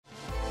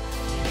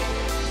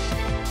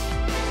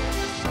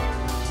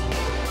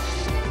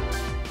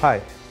Hi,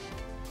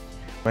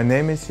 my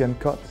name is Jan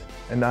Kott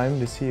and I'm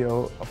the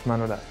CEO of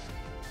Nanolive.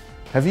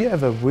 Have you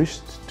ever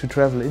wished to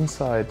travel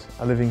inside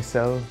a living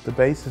cell, the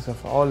basis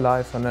of all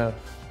life on Earth?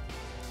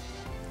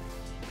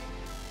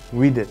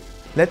 We did.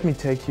 Let me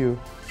take you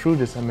through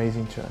this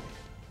amazing journey.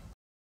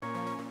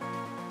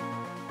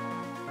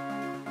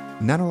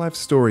 Nanolive's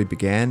story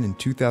began in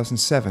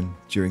 2007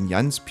 during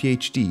Jan's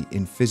PhD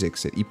in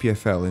physics at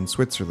EPFL in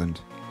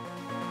Switzerland.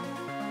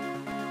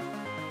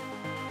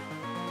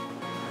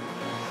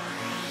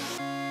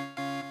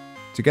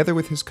 Together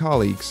with his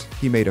colleagues,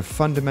 he made a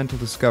fundamental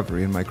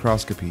discovery in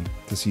microscopy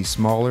to see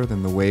smaller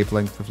than the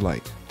wavelength of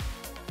light.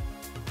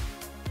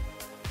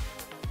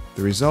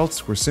 The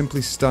results were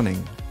simply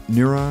stunning.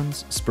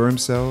 Neurons, sperm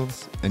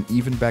cells, and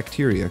even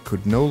bacteria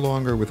could no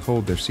longer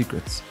withhold their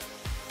secrets.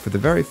 For the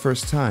very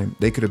first time,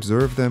 they could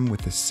observe them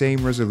with the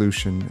same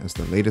resolution as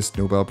the latest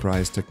Nobel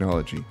Prize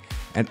technology,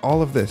 and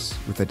all of this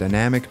with the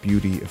dynamic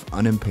beauty of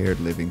unimpaired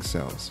living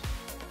cells.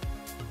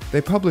 They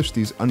published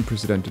these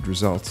unprecedented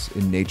results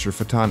in Nature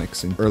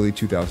Photonics in early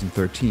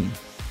 2013,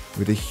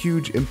 with a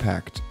huge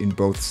impact in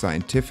both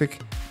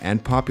scientific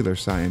and popular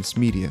science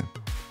media.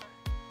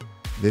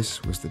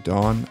 This was the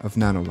dawn of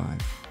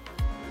Nanolive.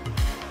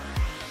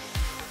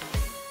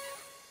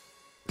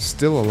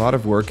 Still, a lot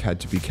of work had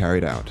to be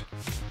carried out.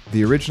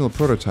 The original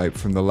prototype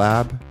from the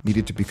lab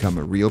needed to become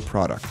a real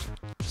product,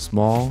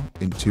 small,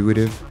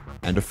 intuitive,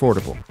 and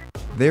affordable.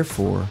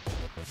 Therefore,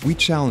 we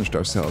challenged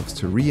ourselves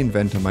to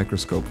reinvent a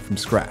microscope from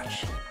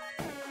scratch.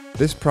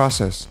 This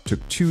process took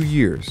 2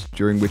 years,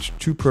 during which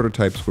 2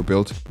 prototypes were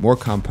built, more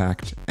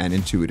compact and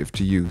intuitive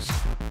to use.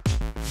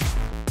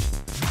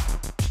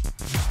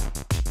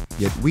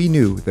 Yet we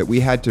knew that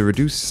we had to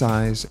reduce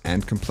size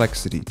and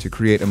complexity to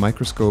create a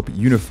microscope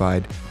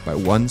unified by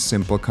one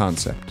simple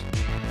concept.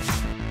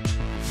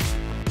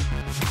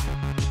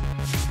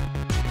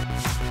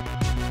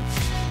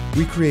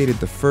 We created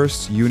the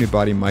first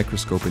unibody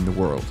microscope in the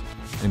world,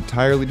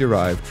 entirely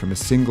derived from a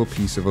single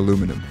piece of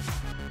aluminum.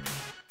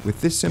 With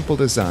this simple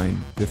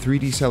design, the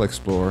 3D Cell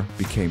Explorer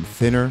became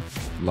thinner,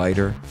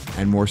 lighter,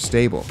 and more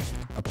stable,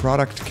 a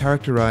product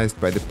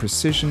characterized by the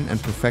precision and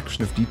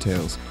perfection of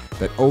details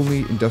that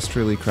only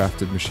industrially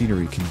crafted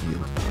machinery can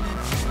yield.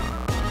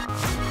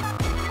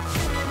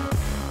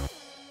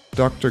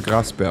 Dr.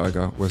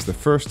 Grasberger was the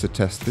first to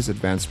test this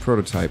advanced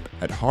prototype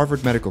at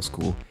Harvard Medical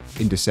School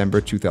in December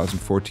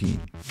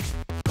 2014.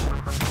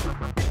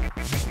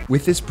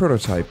 With this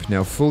prototype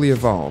now fully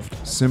evolved,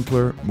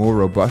 simpler, more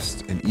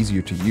robust, and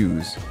easier to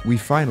use, we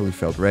finally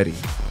felt ready.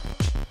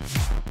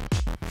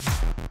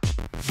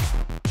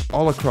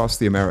 All across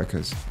the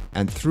Americas,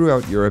 and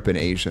throughout Europe and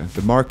Asia,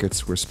 the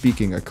markets were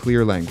speaking a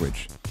clear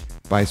language.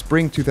 By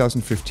spring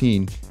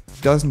 2015,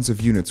 dozens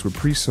of units were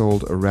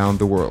pre-sold around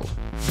the world.